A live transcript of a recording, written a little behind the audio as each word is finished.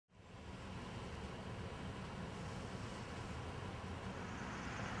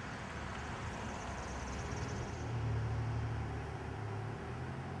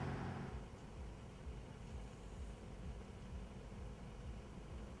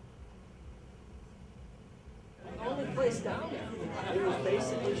It was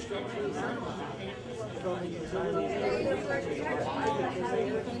basically structurally sound from the utilities.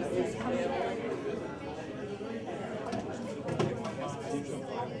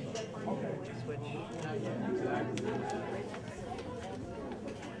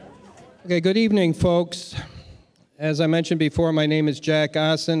 Okay, good evening, folks. As I mentioned before, my name is Jack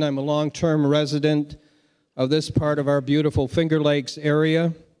Ossant. I'm a long-term resident of this part of our beautiful Finger Lakes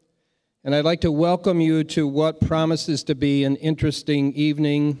area, and I'd like to welcome you to what promises to be an interesting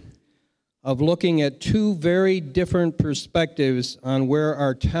evening of looking at two very different perspectives on where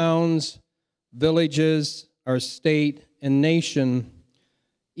our towns, villages, our state, and nation,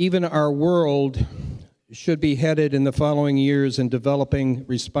 even our world, should be headed in the following years in developing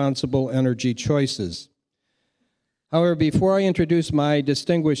responsible energy choices. However, before I introduce my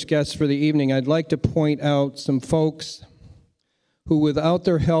distinguished guests for the evening, I'd like to point out some folks who, without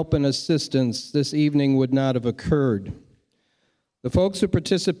their help and assistance, this evening would not have occurred. The folks who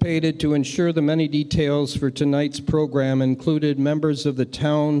participated to ensure the many details for tonight's program included members of the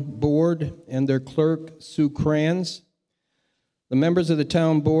town board and their clerk, Sue Kranz. The members of the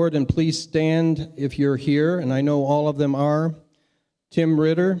town board, and please stand if you're here, and I know all of them are: Tim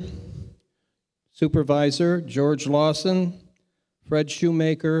Ritter, Supervisor George Lawson, Fred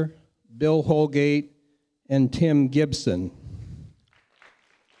Shoemaker, Bill Holgate, and Tim Gibson.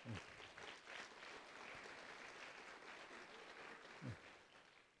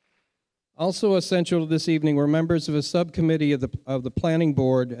 Also essential this evening were members of a subcommittee of the Planning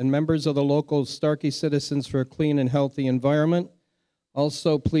Board and members of the local Starkey Citizens for a Clean and Healthy Environment.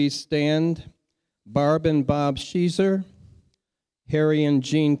 Also, please stand: Barb and Bob Sheezer, Harry and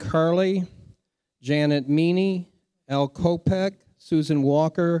Jean Carley, Janet Meany, Al Kopek, Susan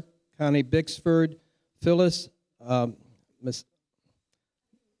Walker, Connie Bixford, Phyllis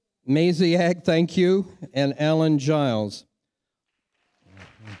Maziak, thank you, and Alan Giles.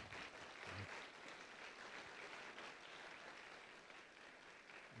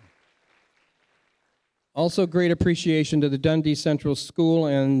 Also, great appreciation to the Dundee Central School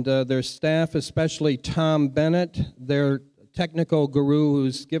and their staff, especially Tom Bennett, their technical guru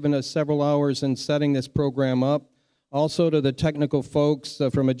who's given us several hours in setting this program up. Also to the technical folks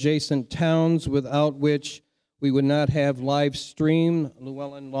from adjacent towns, without which we would not have live stream,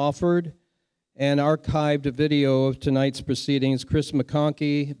 Llewellyn Lawford, and archived video of tonight's proceedings, Chris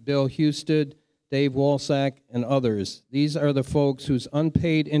McConkey, Bill Husted, Dave Walsack, and others. These are the folks whose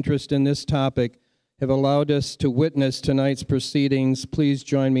unpaid interest in this topic have allowed us to witness tonight's proceedings. Please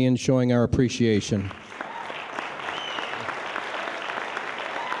join me in showing our appreciation.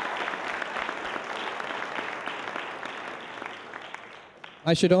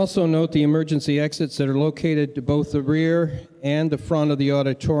 I should also note the emergency exits that are located to both the rear and the front of the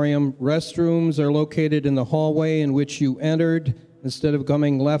auditorium. Restrooms are located in the hallway in which you entered. Instead of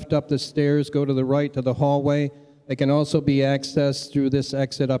coming left up the stairs, go to the right to the hallway. It can also be accessed through this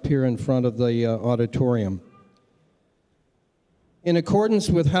exit up here in front of the auditorium. In accordance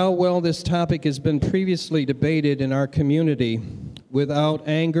with how well this topic has been previously debated in our community, without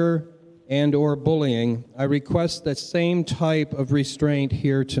anger and or bullying, I request the same type of restraint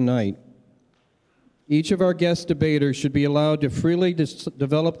here tonight. Each of our guest debaters should be allowed to freely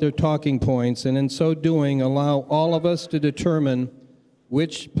develop their talking points, and in so doing, allow all of us to determine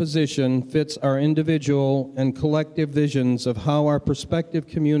which position fits our individual and collective visions of how our prospective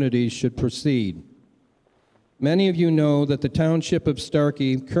communities should proceed. Many of you know that the Township of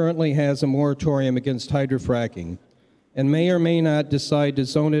Starkey currently has a moratorium against hydrofracking and may or may not decide to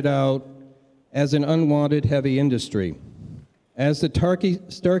zone it out as an unwanted heavy industry. As the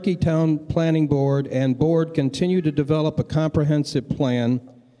Starkey Town Planning Board and Board continue to develop a comprehensive plan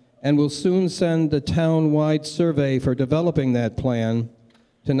and will soon send the town-wide survey for developing that plan,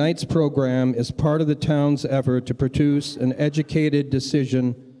 tonight's program is part of the town's effort to produce an educated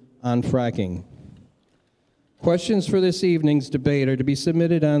decision on fracking. Questions for this evening's debate are to be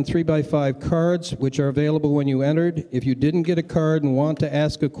submitted on 3x5 cards, which are available when you entered. If you didn't get a card and want to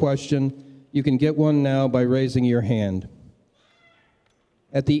ask a question, you can get one now by raising your hand.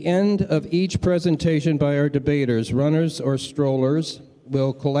 At the end of each presentation by our debaters, runners or strollers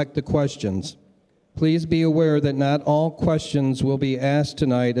will collect the questions. Please be aware that not all questions will be asked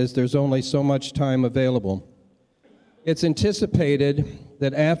tonight, as there's only so much time available. It's anticipated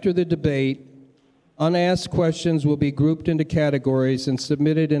that after the debate, unasked questions will be grouped into categories and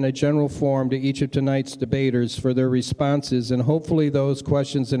submitted in a general form to each of tonight's debaters for their responses, and hopefully those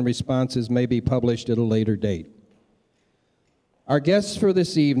questions and responses may be published at a later date. Our guests for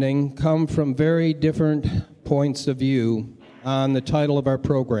this evening come from very different points of view on the title of our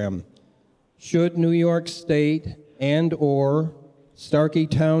program: Should New York State and/or Starkey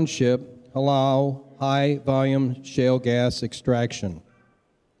Township allow high-volume shale gas extraction.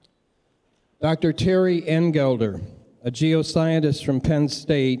 Dr. Terry Engelder, a geoscientist from Penn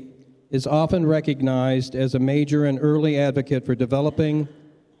State, is often recognized as a major and early advocate for developing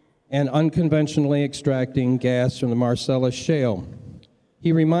and unconventionally extracting gas from the Marcellus Shale.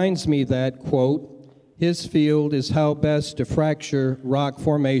 He reminds me that, quote, his field is how best to fracture rock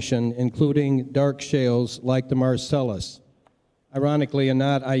formation, including dark shales like the Marcellus. Ironically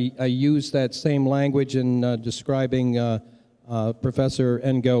enough, I use that same language in describing Professor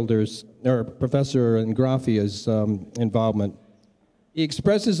Engrafia's involvement. He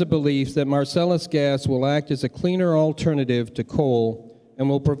expresses a belief that Marcellus gas will act as a cleaner alternative to coal and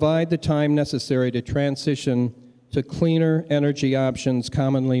will provide the time necessary to transition to cleaner energy options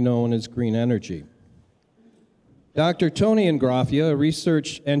commonly known as green energy. Dr. Tony Engrafia, a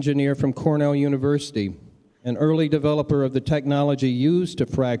research engineer from Cornell University, an early developer of the technology used to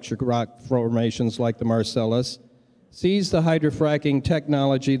fracture rock formations like the Marcellus, sees the hydrofracking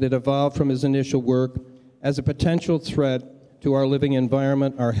technology that evolved from his initial work as a potential threat to our living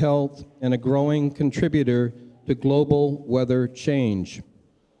environment, our health, and a growing contributor to global weather change.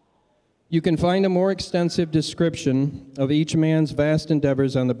 You can find a more extensive description of each man's vast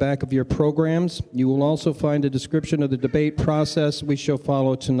endeavors on the back of your programs. You will also find a description of the debate process we shall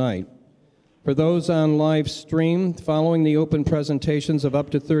follow tonight. For those on live stream, following the open presentations of up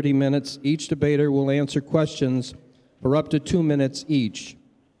to 30 minutes, each debater will answer questions for up to 2 minutes each.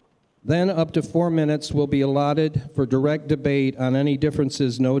 Then up to 4 minutes will be allotted for direct debate on any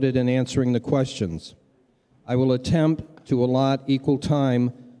differences noted in answering the questions. I will attempt to allot equal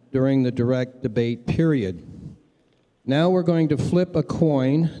time during the direct debate period. Now we're going to flip a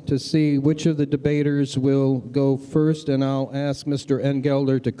coin to see which of the debaters will go first, and I'll ask Mr.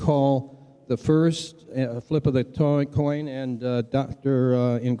 Engelder to call the first flip of the coin and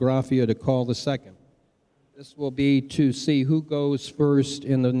Dr. Engrafia to call the second. This will be to see who goes first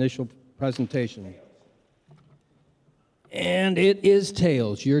in the initial presentation. And it is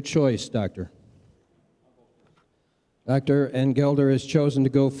tails. Your choice, Doctor. Dr. Engelder has chosen to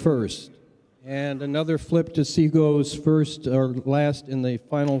go first. And another flip to see who goes first or last in the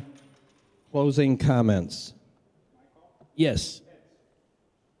final closing comments. Yes.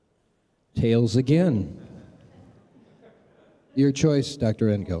 Tails again. Your choice, Dr.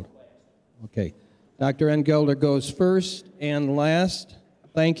 Engelder. Okay. Dr. Engelder goes first and last.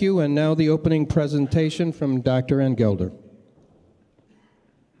 Thank you. And now the opening presentation from Dr. Engelder.